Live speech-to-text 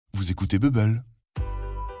vous écoutez Bubble.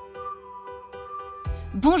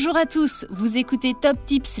 Bonjour à tous, vous écoutez Top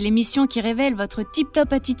Tips, l'émission qui révèle votre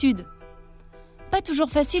tip-top attitude. Pas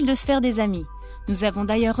toujours facile de se faire des amis. Nous avons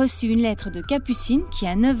d'ailleurs reçu une lettre de Capucine qui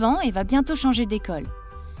a 9 ans et va bientôt changer d'école.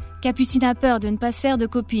 Capucine a peur de ne pas se faire de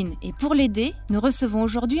copines et pour l'aider, nous recevons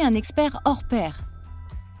aujourd'hui un expert hors pair.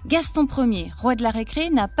 Gaston Ier, roi de la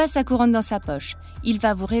récré, n'a pas sa couronne dans sa poche. Il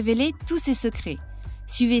va vous révéler tous ses secrets.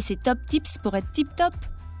 Suivez ses top tips pour être tip-top.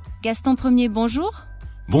 Gaston Ier, bonjour.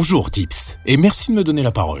 Bonjour Tips, et merci de me donner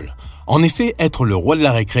la parole. En effet, être le roi de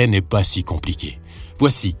la récré n'est pas si compliqué.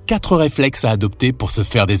 Voici 4 réflexes à adopter pour se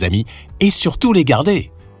faire des amis et surtout les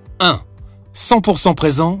garder. 1. 100%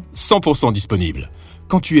 présent, 100% disponible.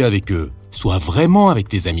 Quand tu es avec eux, sois vraiment avec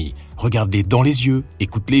tes amis. Regarde-les dans les yeux,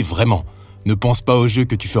 écoute-les vraiment. Ne pense pas au jeu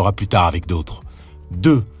que tu feras plus tard avec d'autres.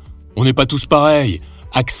 2. On n'est pas tous pareils.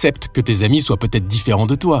 Accepte que tes amis soient peut-être différents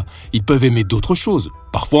de toi. Ils peuvent aimer d'autres choses.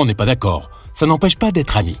 Parfois, on n'est pas d'accord. Ça n'empêche pas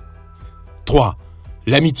d'être amis. 3.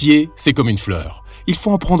 L'amitié, c'est comme une fleur. Il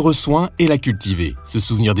faut en prendre soin et la cultiver. Se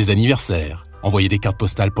souvenir des anniversaires, envoyer des cartes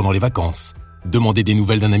postales pendant les vacances, demander des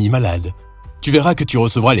nouvelles d'un ami malade. Tu verras que tu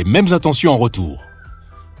recevras les mêmes attentions en retour.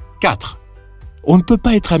 4. On ne peut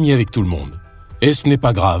pas être ami avec tout le monde. Et ce n'est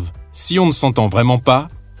pas grave. Si on ne s'entend vraiment pas,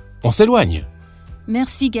 on s'éloigne.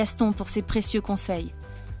 Merci Gaston pour ces précieux conseils.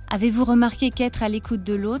 Avez-vous remarqué qu'être à l'écoute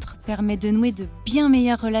de l'autre permet de nouer de bien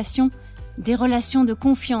meilleures relations? Des relations de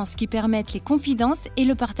confiance qui permettent les confidences et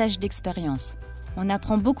le partage d'expériences. On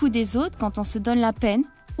apprend beaucoup des autres quand on se donne la peine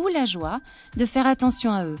ou la joie de faire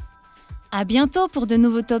attention à eux. À bientôt pour de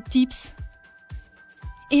nouveaux top tips.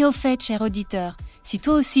 Et au fait, cher auditeur, si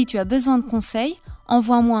toi aussi tu as besoin de conseils,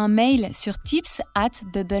 envoie-moi un mail sur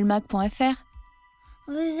tips@bubblemac.fr.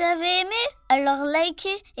 Vous avez aimé? Alors likez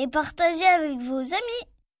et partagez avec vos amis.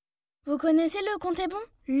 Vous connaissez Le Compte est bon?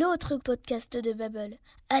 L'autre podcast de Bubble.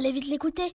 Allez vite l'écouter.